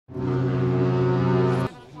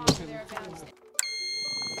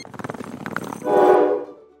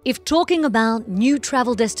If talking about new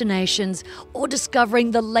travel destinations or discovering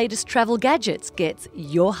the latest travel gadgets gets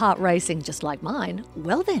your heart racing just like mine,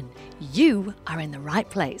 well then, you are in the right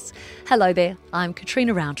place. Hello there, I'm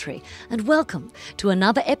Katrina Roundtree, and welcome to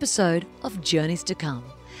another episode of Journeys to Come,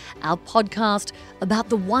 our podcast about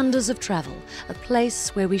the wonders of travel, a place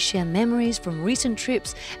where we share memories from recent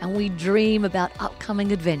trips and we dream about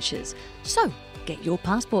upcoming adventures. So, get your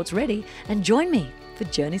passports ready and join me for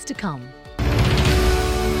Journeys to Come.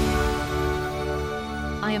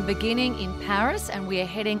 I am beginning in Paris and we are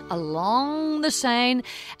heading along the Seine,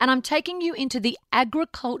 and I'm taking you into the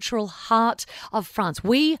agricultural heart of France.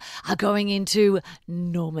 We are going into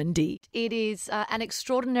Normandy. It is an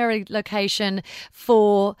extraordinary location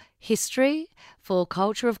for history, for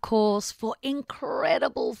culture, of course, for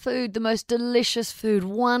incredible food, the most delicious food,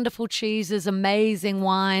 wonderful cheeses, amazing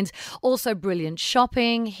wines, also brilliant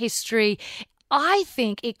shopping, history. I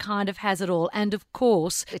think it kind of has it all. And of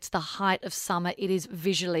course, it's the height of summer. It is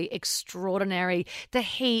visually extraordinary. The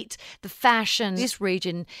heat, the fashion. This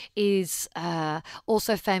region is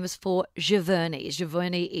also famous for Giverny.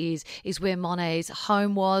 Giverny is where Monet's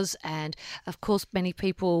home was. And of course, many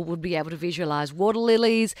people would be able to visualize water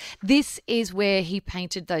lilies. This is where he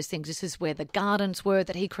painted those things. This is where the gardens were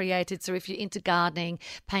that he created. So if you're into gardening,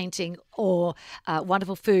 painting, or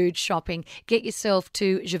wonderful food, shopping, get yourself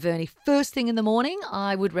to Giverny. First thing in the morning,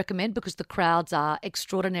 I would recommend, because the crowds are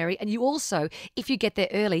extraordinary. And you also, if you get there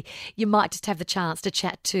early, you might just have the chance to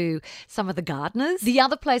chat to some of the gardeners. The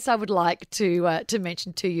other place I would like to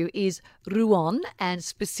mention to you is Rouen, and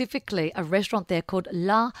specifically a restaurant there called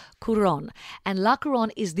La Couronne. And La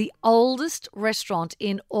Couronne is the oldest restaurant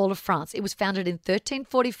in all of France. It was founded in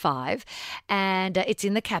 1345, and it's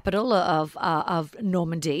in the capital of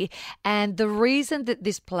Normandy. And the reason that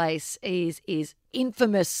this place is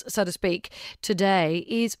infamous, so to speak, today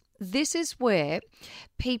is this is where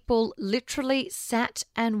people literally sat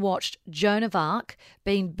and watched Joan of Arc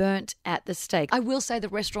being burnt at the stake. I will say the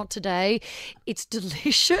restaurant today, it's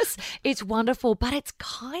delicious, it's wonderful, but it's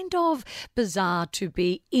kind of bizarre to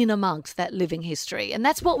be in amongst that living history. And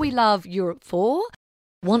that's what we love Europe for.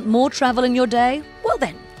 Want more travel in your day? Well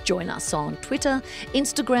then, join us on Twitter,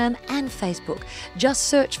 Instagram and Facebook. Just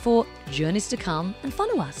search for Journeys to Come and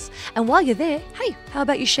follow us. And while you're there, hey, how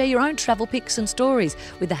about you share your own travel pics and stories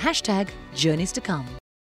with the hashtag Journeys to Come.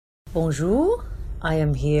 Bonjour, I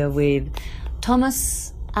am here with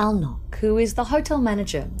Thomas Alnock, who is the hotel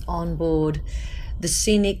manager on board the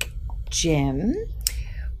Scenic Gem,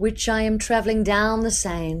 which I am travelling down the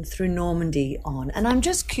Seine through Normandy on. And I'm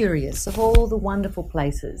just curious, of all the wonderful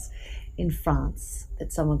places in France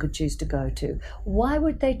that someone could choose to go to, why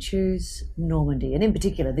would they choose Normandy, and in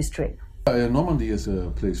particular this trip? Normandy is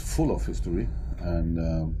a place full of history,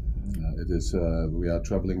 and it is. We are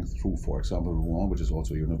traveling through, for example, Rouen, which is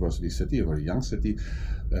also a university city, a very young city,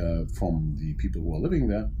 from the people who are living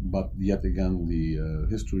there. But yet again, the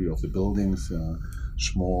history of the buildings,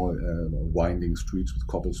 small, winding streets with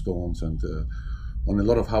cobblestones, and on a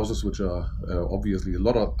lot of houses which are obviously a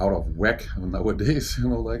lot of out of whack nowadays.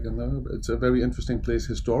 And it's a very interesting place,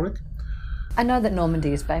 historic. I know that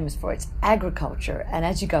Normandy is famous for its agriculture, and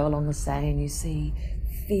as you go along the Seine, you see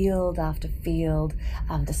field after field.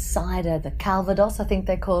 The cider, the Calvados, I think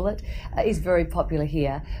they call it, is very popular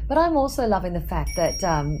here. But I'm also loving the fact that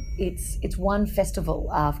it's one festival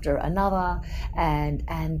after another, and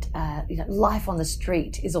life on the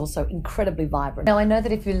street is also incredibly vibrant. Now, I know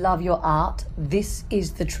that if you love your art, this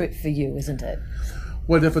is the trip for you, isn't it?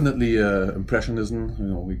 Well, definitely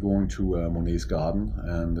Impressionism. We're going to Monet's garden,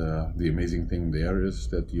 and the amazing thing there is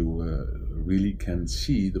that you really can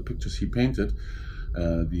see the pictures he painted.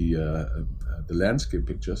 The landscape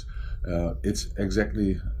pictures, it's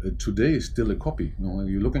exactly today still a copy.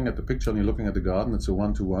 You're looking at the picture and you're looking at the garden. It's a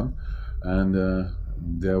one-to-one, and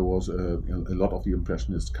there was a lot of the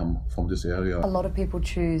Impressionists come from this area. A lot of people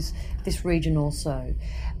choose this region also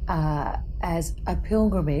as a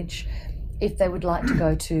pilgrimage if they would like to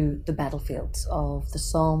go to the battlefields of the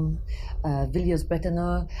Somme,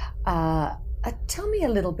 Villers-Bretonneux. Tell me a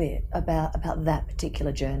little bit about that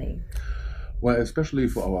particular journey. Well, especially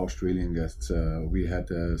for our Australian guests, we had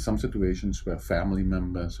some situations where family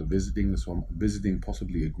members are visiting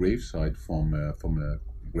possibly a gravesite from a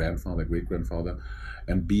grandfather, great-grandfather,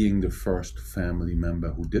 and being the first family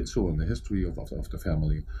member who did so in the history of the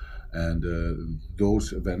family. And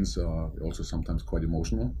those events are also sometimes quite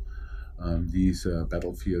emotional. These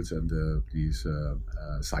battlefields and these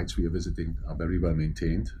sites we are visiting are very well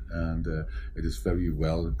maintained, and it is very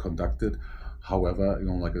well conducted. However,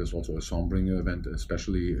 like there's also a sombering event,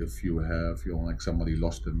 especially if you have like somebody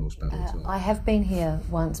lost in those battles. I have been here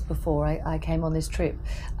once before. I came on this trip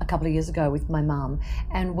a couple of years ago with my mum,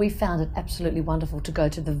 and we found it absolutely wonderful to go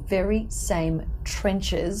to the very same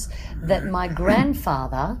trenches that my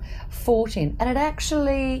grandfather fought in. And it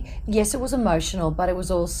actually, yes, it was emotional, but it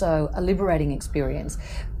was also a liberating experience.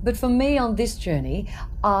 But for me on this journey,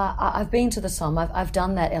 I've been to the Somme, I've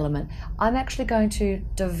done that element. I'm actually going to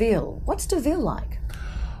Deauville. What's Deauville like?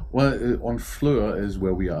 Well, Honfleur is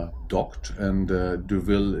where we are docked, and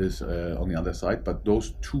Deauville is on the other side. But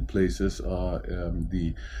those two places are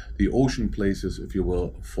the ocean places, if you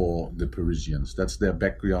will, for the Parisians. That's their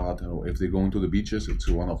backyard. If they go into the beaches, it's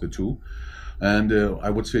one of the two. And I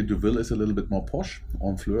would say Deauville is a little bit more posh.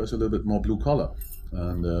 Honfleur is a little bit more blue collar.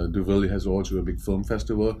 And Deauville has also a big film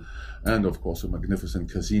festival, and of course a magnificent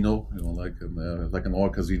casino. Like in all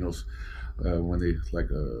casinos, when they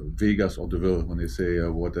Vegas or Deauville, when they say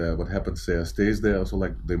what happens there stays there. So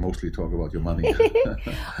like they mostly talk about your money.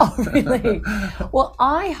 Oh, really? Well,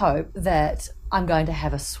 I hope that I'm going to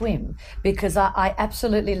have a swim, because I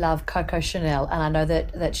absolutely love Coco Chanel, and I know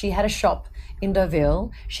that she had a shop in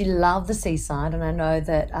Deauville. She loved the seaside, and I know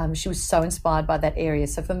that she was so inspired by that area.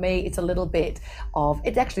 So for me, it's actually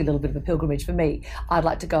a little bit of a pilgrimage for me. I'd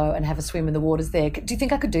like to go and have a swim in the waters there. Do you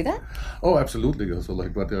think I could do that? Oh, absolutely. So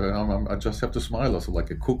but I just have to smile. Also,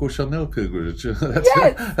 like a Coco Chanel pilgrimage.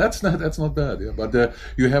 That's not bad. Yeah. But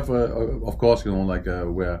you have, of course,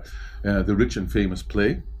 where the rich and famous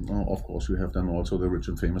play. Of course, you have then also the rich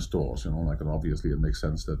and famous stores. And obviously it makes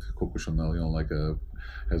sense that Coco Chanel,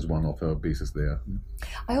 has one of her bases there.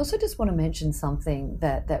 I also just want to mention something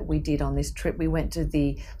that we did on this trip. We went to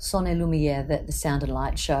the Son et Lumière, the Sound and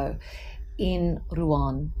Light show in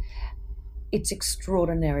Rouen. It's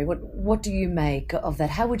extraordinary. What do you make of that?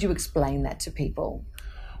 How would you explain that to people?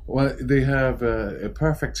 Well, they have a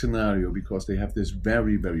perfect scenario, because they have this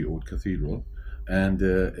very, very old cathedral and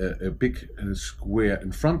a big square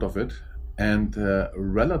in front of it, and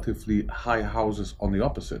relatively high houses on the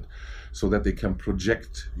opposite, so that they can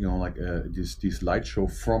project, this light show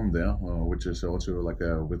from there, which is also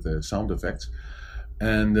with the sound effects.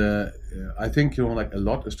 And I think a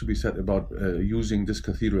lot is to be said about using this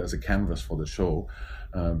cathedral as a canvas for the show,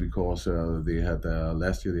 because they had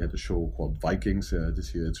last year they had a show called Vikings.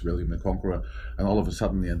 This year it's William the Conqueror, and all of a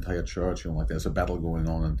sudden the entire church, there's a battle going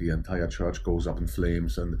on, and the entire church goes up in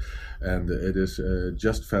flames, and it is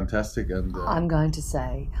just fantastic. And I'm going to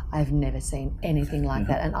say I've never seen anything like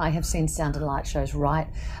that, and I have seen sound and light shows right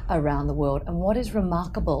around the world. And what is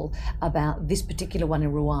remarkable about this particular one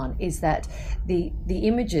in Rouen is that the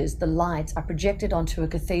images, the lights, are projected onto a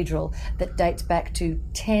cathedral that dates back to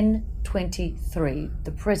 1023,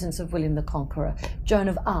 the presence of William the Conqueror. Joan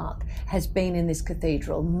of Arc has been in this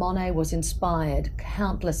cathedral. Monet was inspired.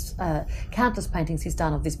 Countless paintings he's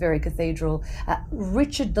done of this very cathedral.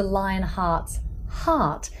 Richard the Lionheart's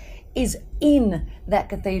heart is in that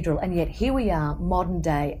cathedral, and yet here we are, modern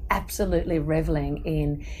day, absolutely reveling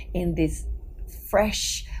in this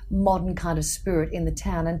fresh, modern kind of spirit in the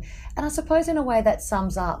town. And I suppose in a way that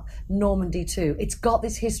sums up Normandy too. It's got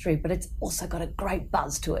this history, but it's also got a great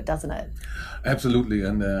buzz to it, doesn't it? Absolutely.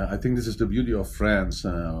 And I think this is the beauty of France.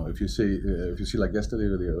 If you see like yesterday,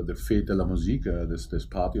 the Fête de la Musique, this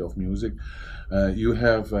party of music, you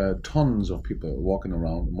have tons of people walking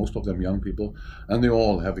around, most of them young people, and they're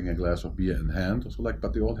all having a glass of beer in hand,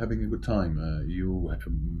 but they're all having a good time. You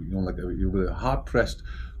were hard pressed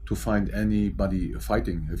to find anybody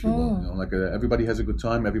fighting, if you will. Everybody has a good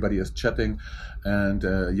time, everybody is chatting, and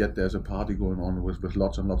yet there's a party going on with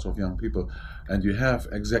lots and lots of young people. And you have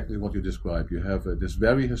exactly what you described. You have this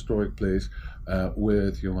very historic place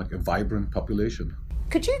with a vibrant population.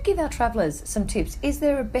 Could you give our travellers some tips? Is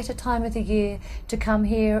there a better time of the year to come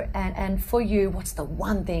here? And for you, what's the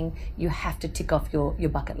one thing you have to tick off your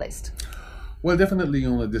bucket list? Well, definitely,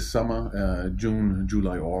 this summer, June,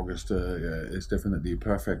 July, August is definitely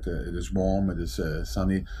perfect. It is warm, it is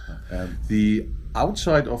sunny. The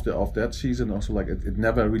outside of that season also, it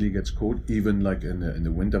never really gets cold, even in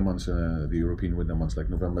the winter months, the European winter months, like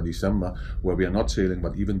November, December, where we are not sailing,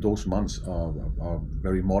 but even those months are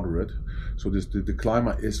very moderate. So the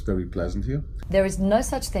climate is very pleasant here. There is no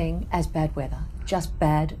such thing as bad weather, just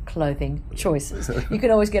bad clothing choices. You can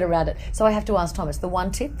always get around it. So I have to ask Thomas, the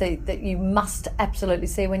one tip that you must absolutely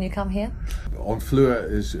see when you come here? Honfleur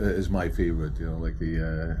is my favorite.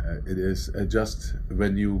 It is just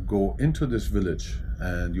when you go into this village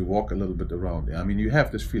and you walk a little bit around. I mean, you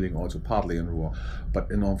have this feeling also partly in Rouen, but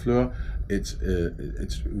in Honfleur, it's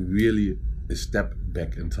really a step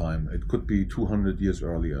back in time. It could be 200 years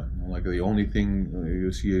earlier. The only thing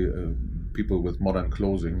you see people with modern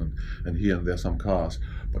clothing and here and there some cars.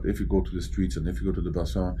 But if you go to the streets and if you go to the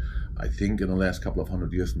bassin, I think in the last couple of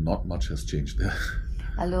 100 years, not much has changed there.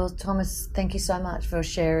 Alors, Thomas, thank you so much for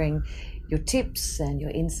sharing your tips and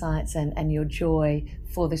your insights and your joy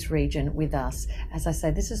for this region with us. As I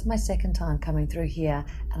say, this is my second time coming through here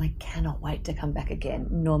and I cannot wait to come back again.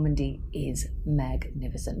 Normandy is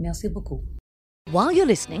magnificent. Merci beaucoup. While you're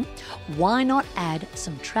listening, why not add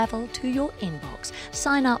some travel to your inbox?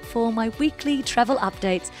 Sign up for my weekly travel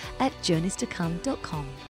updates at journeystocome.com.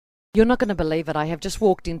 You're not going to believe it. I have just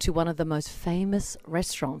walked into one of the most famous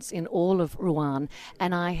restaurants in all of Rouen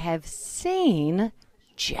and I have seen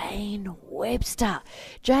Jane Webster.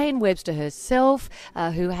 Jane Webster herself,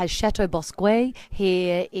 who has Chateau Bosquet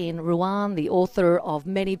here in Rouen, the author of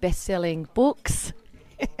many best-selling books.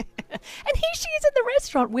 And here she is in the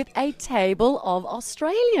restaurant with a table of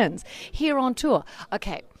Australians here on tour.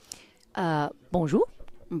 Okay, bonjour.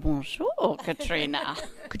 Bonjour, Katrina.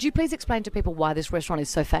 Could you please explain to people why this restaurant is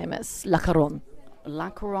so famous, La Couronne?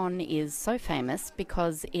 La Couronne is so famous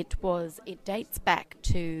because it dates back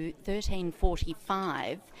to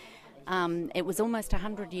 1345. It was almost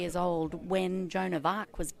 100 years old when Joan of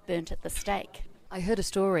Arc was burnt at the stake. I heard a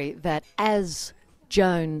story that as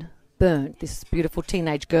Joan burnt, this beautiful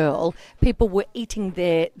teenage girl, people were eating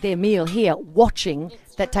their meal here, watching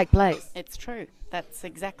that take place. It's true. That's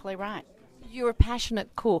exactly right. You're a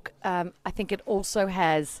passionate cook. I think it also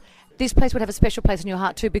has... This place would have a special place in your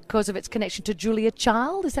heart too because of its connection to Julia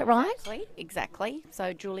Child, is that right? Exactly.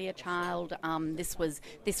 So Julia Child,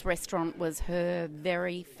 this restaurant was her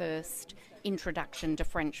very first introduction to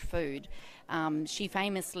French food. She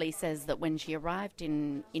famously says that when she arrived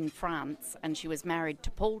in France and she was married to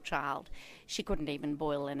Paul Child, she couldn't even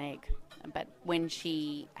boil an egg. But when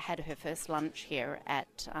she had her first lunch here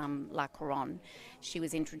at La Couronne, she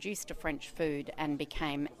was introduced to French food and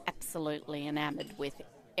became absolutely enamoured with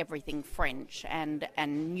everything French and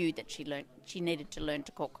knew that she needed to learn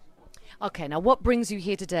to cook. Okay, now what brings you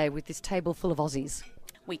here today with this table full of Aussies?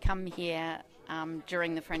 We come here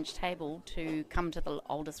during the French table to come to the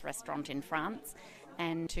oldest restaurant in France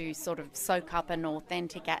and to sort of soak up an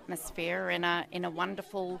authentic atmosphere in a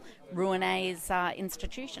wonderful Rouennaise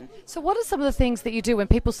institution. So what are some of the things that you do when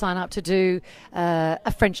people sign up to do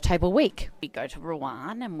a French table week? We go to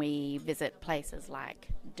Rouen and we visit places like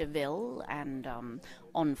Deville and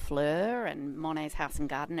Honfleur and Monet's House and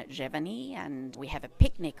Garden at Géveny, and we have a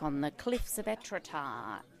picnic on the cliffs of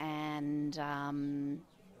Étretat, and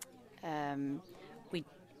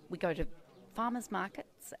we go to farmers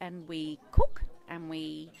markets and we cook and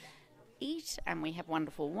we eat and we have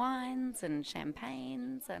wonderful wines and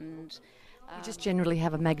champagnes and you just generally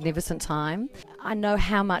have a magnificent time. I know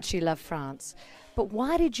how much you love France, but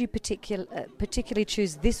why did you particularly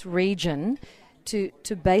choose this region to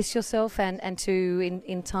base yourself and to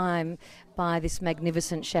in time buy this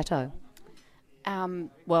magnificent chateau?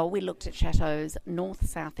 Well, we looked at chateaus north,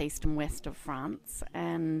 south, east and west of France,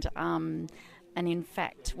 and in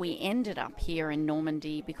fact we ended up here in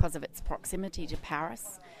Normandy because of its proximity to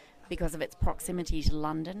Paris, because of its proximity to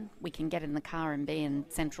London. We can get in the car and be in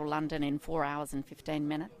central London in 4 hours and 15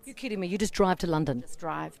 minutes. You're kidding me, you just drive to London? Just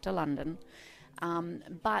drive to London.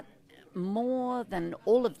 But more than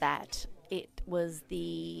all of that, it was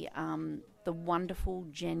the wonderful,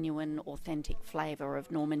 genuine, authentic flavour of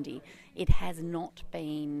Normandy. It has not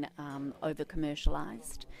been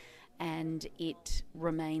over-commercialised, and it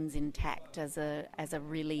remains intact as a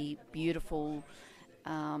really beautiful,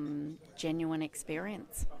 genuine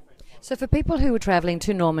experience. So for people who are travelling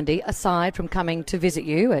to Normandy, aside from coming to visit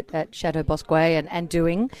you at Chateau Bosquet and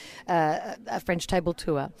doing a French table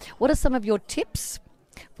tour, what are some of your tips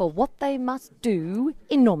for what they must do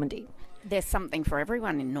in Normandy? There's something for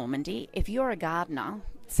everyone in Normandy. If you're a gardener,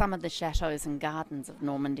 some of the chateaux and gardens of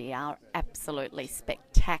Normandy are absolutely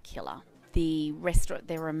spectacular.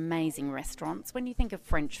 They're amazing restaurants. When you think of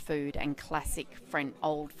French food and classic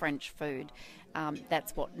old French food,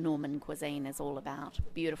 that's what Norman cuisine is all about.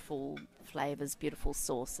 Beautiful flavours, beautiful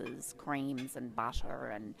sauces, creams and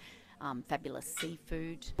butter and fabulous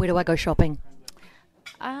seafood. Where do I go shopping?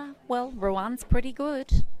 Well, Rouen's pretty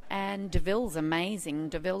good. And Deville's amazing.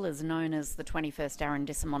 Deville is known as the 21st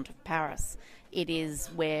arrondissement of Paris. It is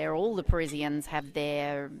where all the Parisians have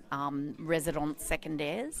their residence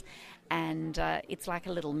secondaires, and it's like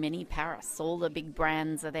a little mini Paris. All the big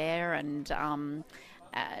brands are there, and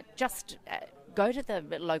just go to the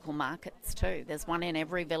local markets too. There's one in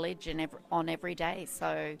every village and on every day,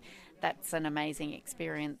 so that's an amazing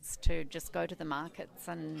experience to just go to the markets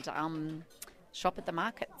and shop at the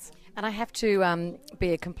markets. And I have to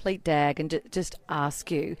be a complete dag and just ask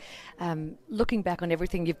you, looking back on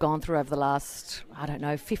everything you've gone through over the last,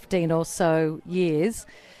 15 or so years,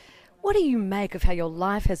 what do you make of how your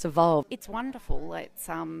life has evolved? It's wonderful.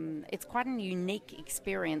 It's quite a unique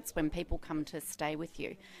experience when people come to stay with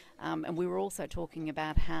you. And we were also talking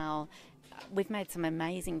about how we've made some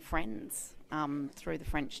amazing friends through the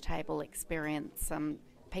French Table experience,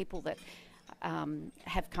 people that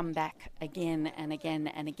have come back again and again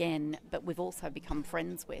and again, but we've also become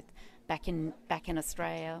friends with back in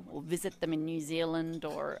Australia, or visit them in New Zealand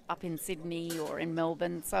or up in Sydney or in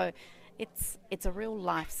Melbourne. So it's a real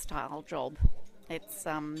lifestyle job. It's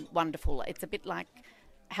wonderful. It's a bit like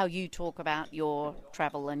how you talk about your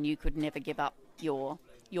travel and you could never give up your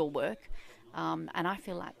work, and I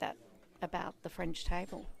feel like that about the French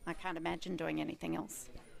Table. I can't imagine doing anything else.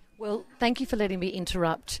 Well, thank you for letting me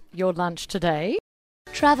interrupt your lunch today.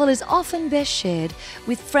 Travel is often best shared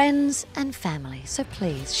with friends and family, so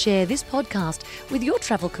please share this podcast with your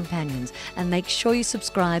travel companions and make sure you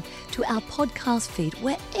subscribe to our podcast feed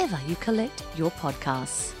wherever you collect your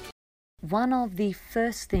podcasts. One of the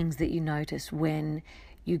first things that you notice when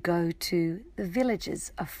you go to the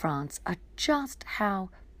villages of France are just how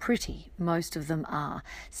pretty most of them are.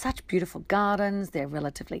 Such beautiful gardens, they're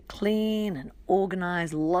relatively clean and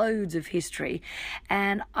organised, loads of history.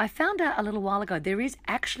 And I found out a little while ago there is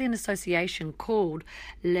actually an association called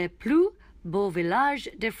Les Plus Beaux Villages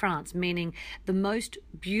de France, meaning the most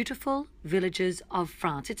beautiful villages of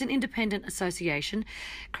France. It's an independent association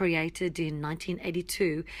created in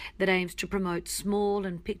 1982 that aims to promote small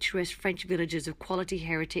and picturesque French villages of quality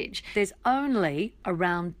heritage. There's only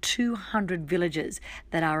around 200 villages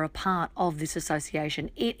that are a part of this association.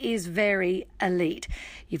 It is very elite.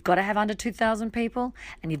 You've got to have under 2,000 people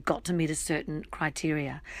and you've got to meet a certain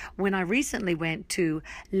criteria. When I recently went to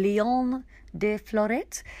Lyon des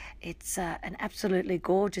Fleurettes, it's an absolutely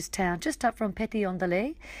gorgeous town just up from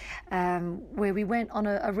Petit-Andalé, where we went on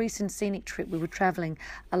a recent scenic trip. We were travelling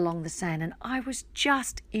along the Seine and I was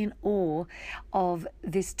just in awe of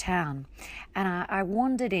this town. And I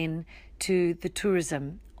wandered in to the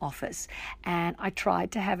tourism office and I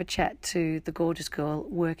tried to have a chat to the gorgeous girl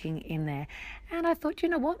working in there. And I thought, you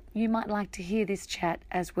know what, you might like to hear this chat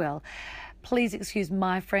as well. Please excuse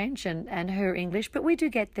my French and her English, but we do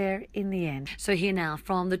get there in the end. So here now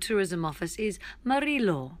from the tourism office is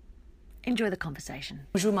Marie-Laure. Enjoy the conversation.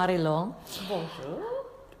 Bonjour Marie-Laure. Bonjour.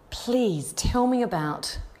 Please tell me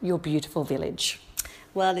about your beautiful village.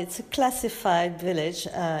 Well, it's a classified village.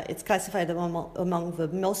 It's classified among the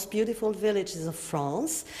most beautiful villages of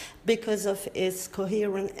France because of its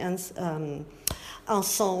coherent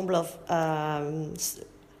ensemble of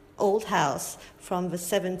old house from the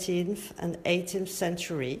 17th and 18th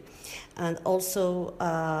century, and also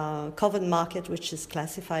covered market, which is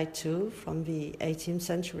classified too from the 18th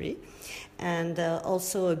century, and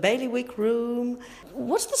also a bailiwick room.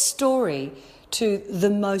 What's the story to the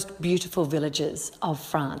most beautiful villages of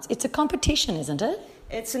France? It's a competition, isn't it?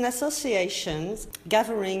 It's an association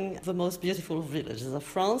gathering the most beautiful villages of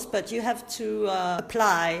France, but you have to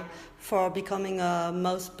apply for becoming a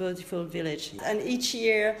most beautiful village. And each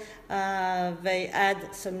year they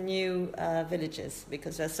add some new villages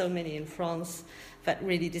because there are so many in France that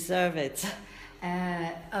really deserve it.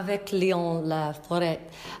 Avec Lyon La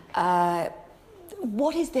Florette,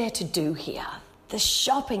 what is there to do here? The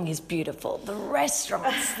shopping is beautiful, the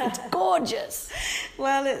restaurants, it's gorgeous.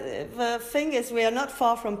 Well, the thing is we are not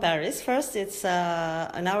far from Paris. First, it's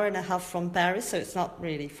an hour and a half from Paris, so it's not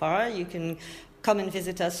really far. You can come and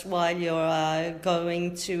visit us while you're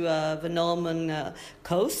going to the Norman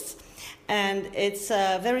coast. And it's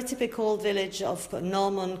a very typical village of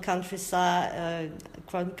Norman countryside,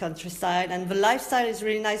 and the lifestyle is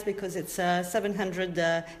really nice because it's a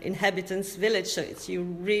 700 inhabitants village, so it's a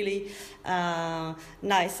really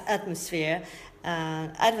nice atmosphere.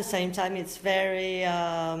 At the same time, it's very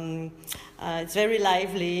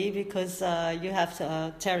lively because you have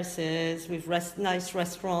terraces with nice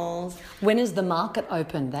restaurants. When is the market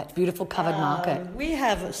open, that beautiful covered market? We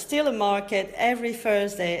have still a market every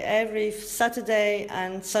Thursday, every Saturday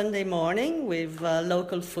and Sunday morning with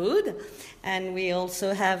local food. And we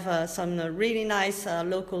also have some really nice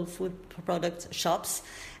local food product shops.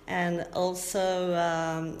 And also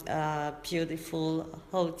beautiful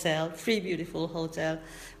hotel, 3 beautiful hotel,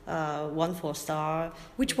 1 4-star.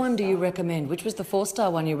 Which one do you recommend? Which was the 4-star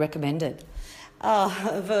one you recommended?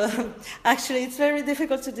 Actually, it's very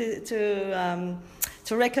difficult to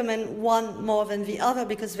to recommend one more than the other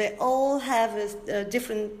because they all have a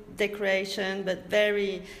different decoration, but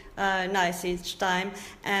very nice each time.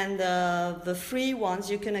 And the free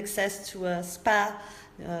ones you can access to a spa,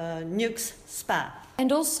 Nux Spa.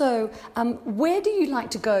 And also, where do you like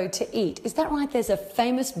to go to eat? Is that right? There's a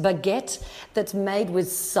famous baguette that's made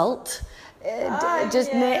with salt.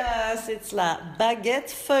 Yes, it's la baguette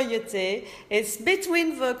feuilletée. It's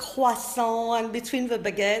between the croissant and between the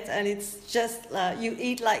baguette, and it's just you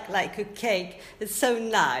eat like a cake. It's so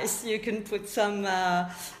nice. You can put some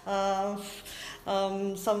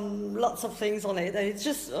lots of things on it, and it's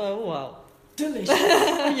just wow. Delicious.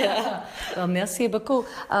 Yeah. Merci beaucoup.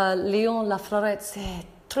 Lyon La Fleurette, c'est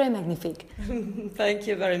très magnifique. Thank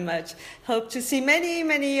you very much. Hope to see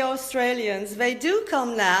many Australians. They do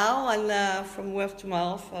come now and from word to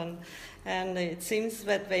mouth, and it seems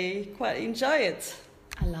that they quite enjoy it.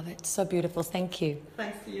 I love it. So beautiful. Thank you.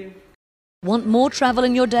 Thanks to you. Want more travel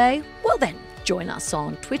in your day? Well then, join us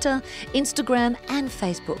on Twitter, Instagram and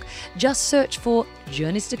Facebook. Just search for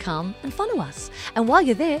Journeys to Come and follow us. And while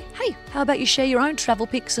you're there, hey, how about you share your own travel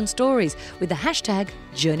pics and stories with the hashtag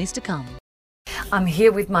Journeys to Come. I'm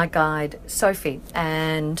here with my guide, Sophie,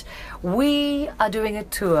 and we are doing a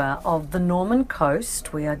tour of the Norman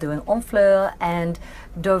coast. We are doing Honfleur and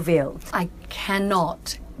Deauville. I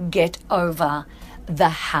cannot get over the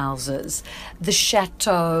houses, the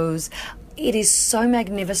chateaux. It is so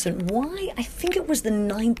magnificent. Why? I think it was the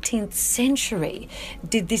 19th century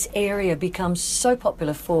did this area become so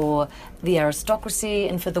popular for the aristocracy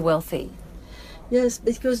and for the wealthy. Yes,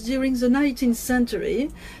 because during the 19th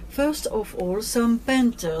century, first of all, some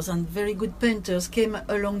painters and very good painters came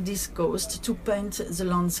along this coast to paint the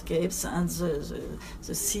landscapes and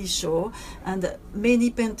the seashore. And many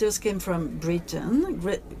painters came from Britain,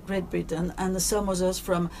 Great Britain, and some others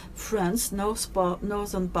from France,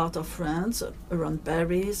 northern part of France, around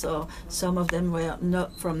Paris, or some of them were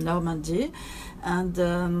from Normandy.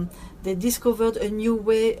 And they discovered a new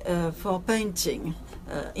way for painting.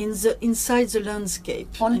 Inside the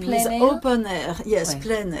landscape. On plein air? Open air, yes, Oui.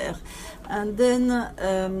 plein air. And then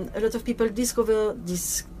a lot of people discovered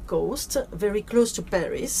this coast very close to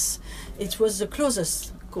Paris. It was the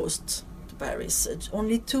closest coast to Paris. It's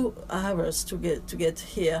only 2 hours to get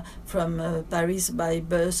here from Paris by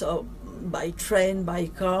bus or by train, by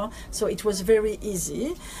car. So it was very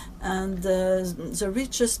easy. And the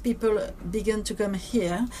richest people began to come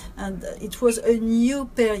here, and it was a new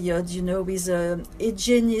period, you know, with a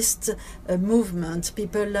hygienist movement.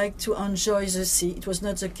 People like to enjoy the sea. It was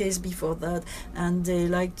not the case before that, and they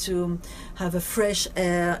like to have a fresh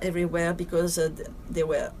air everywhere because there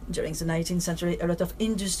were, during the 19th century, a lot of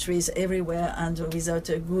industries everywhere, and without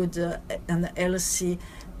a good and healthy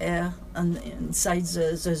air and inside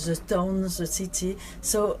the town, the city.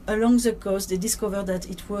 So along the coast they discovered that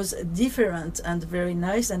it was different and very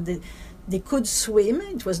nice, and they could swim.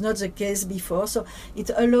 It was not the case before, so it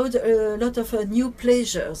allowed a lot of new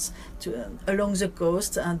pleasures to along the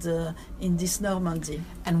coast and in this Normandy.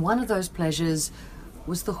 And one of those pleasures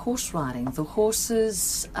was the horse riding, the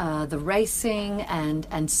horses, the racing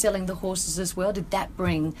and selling the horses as well. Did that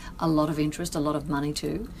bring a lot of interest, a lot of money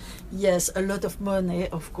too? Yes, a lot of money,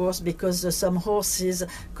 of course, because some horses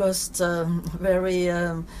cost are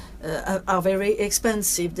very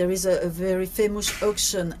expensive. There is a very famous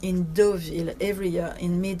auction in Deauville every year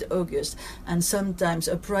in mid-August, and sometimes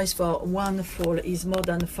a price for one foal is more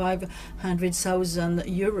than 500,000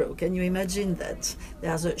 euro. Can you imagine that?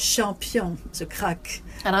 There's a champion, the crack.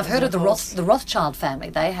 And I've heard of the Rothschild family.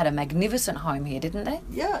 They had a magnificent home here, didn't they?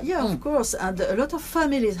 Yeah, of course. And a lot of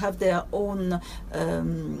families have their own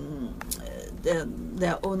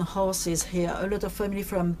their own horses here. A lot of family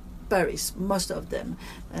from Paris, most of them,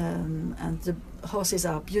 and the horses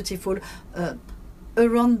are beautiful.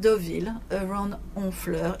 Around Deauville, around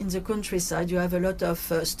Honfleur, in the countryside, you have a lot of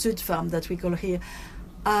stud farm that we call here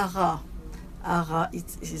Haras. Haras,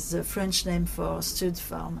 it is the French name for stud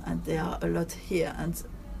farm, and there are a lot here. And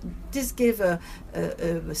this gave a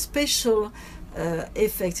special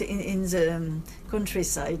effect in the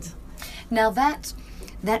countryside. Now that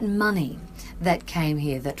money that came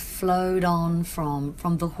here, that flowed on from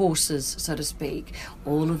the horses, so to speak,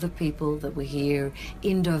 all of the people that were here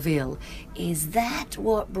in Deauville, is that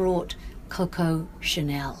what brought Coco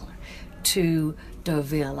Chanel to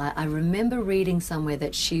Deauville? I remember reading somewhere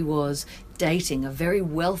that she was dating a very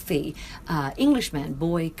wealthy Englishman,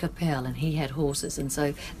 Boy Capel, and he had horses, and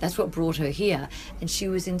so that's what brought her here, and she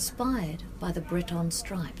was inspired by the Breton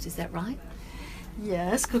stripes. Is that right?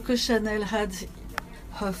 Yes, Coco Chanel had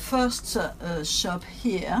her first shop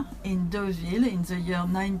here in Deauville in the year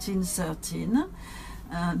 1913,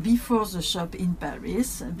 before the shop in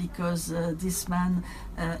Paris, because this man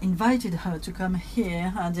invited her to come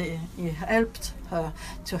here, and he helped her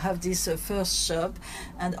to have this first shop.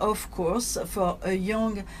 And of course, for a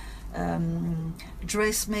young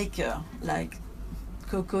dressmaker like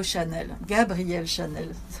Coco Chanel, Gabrielle Chanel,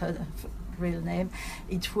 her real name,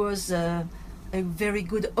 it was a very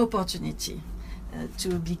good opportunity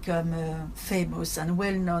to become famous and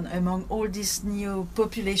well known among all this new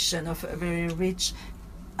population of a very rich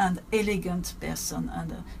and elegant person,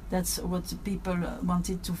 and that's what people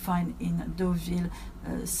wanted to find in Deauville,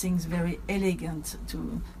 things very elegant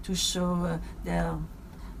to show their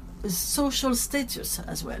social status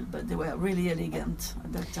as well, but they were really elegant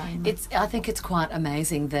at that time. I think it's quite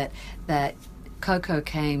amazing that Coco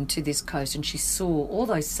came to this coast and she saw all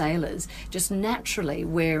those sailors just naturally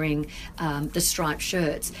wearing the striped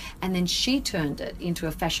shirts, and then she turned it into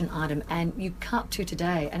a fashion item, and you cut to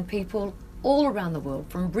today and people all around the world,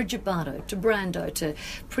 from Brigitte Bardot to Brando to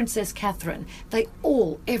Princess Catherine,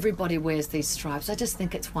 everybody wears these stripes. I just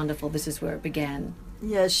think it's wonderful. This is where it began.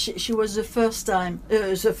 Yes, she was the first time. It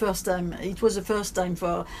was the first time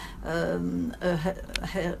for a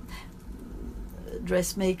hair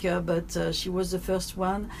dressmaker, but she was the first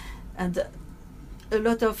one, and a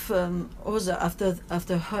lot of other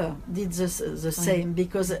after her did the same,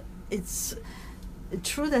 because it's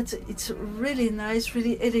true that it's really nice,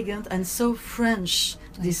 really elegant, and so French,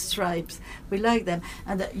 these stripes. We like them,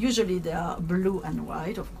 and usually they are blue and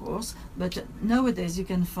white, of course, but nowadays you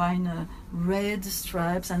can find red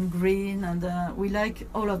stripes and green, and we like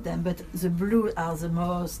all of them, but the blue are the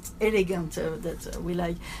most elegant that we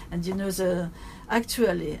like. And you know,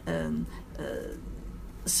 actually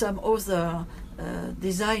some other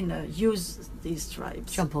designer use these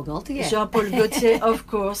stripes. Jean-Paul Gaultier. Jean-Paul Gaultier, of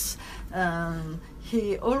course.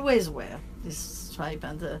 He always wear this stripe,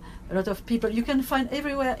 and a lot of people you can find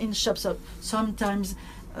everywhere in shops. Sometimes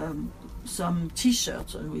some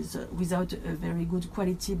T-shirts without a very good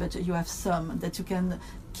quality, but you have some that you can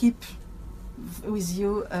keep with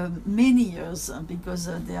you many years, because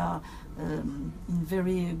they are in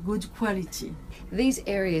very good quality. These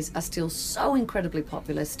areas are still so incredibly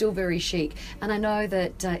popular, still very chic, and I know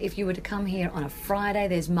that if you were to come here on a Friday,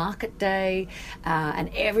 there's market day,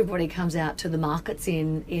 and everybody comes out to the markets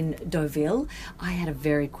in Deauville. I had a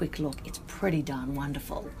very quick look. It's pretty darn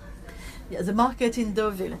wonderful. Yeah, the market in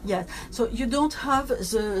Deauville, yeah. So you don't have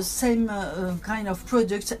the same kind of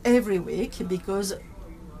products every week, because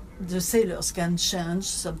the sailors can change.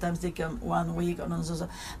 Sometimes they come 1 week or another.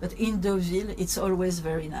 But in Deauville, it's always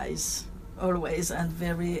very nice, always, and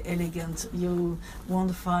very elegant. You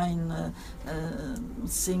won't find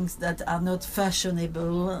things that are not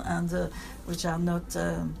fashionable and which are not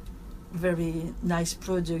very nice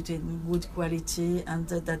product in good quality, and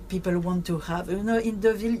that people want to have. You know, in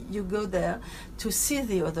Deauville, you go there to see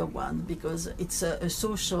the other one, because it's a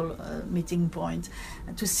social meeting point,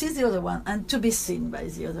 to see the other one and to be seen by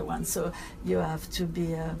the other one. So you have to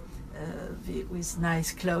be with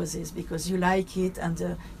nice clothes, because you like it,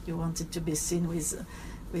 and you want it to be seen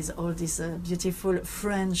with all these beautiful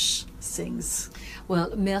French things.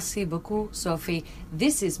 Well, merci beaucoup, Sophie.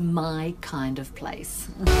 This is my kind of place.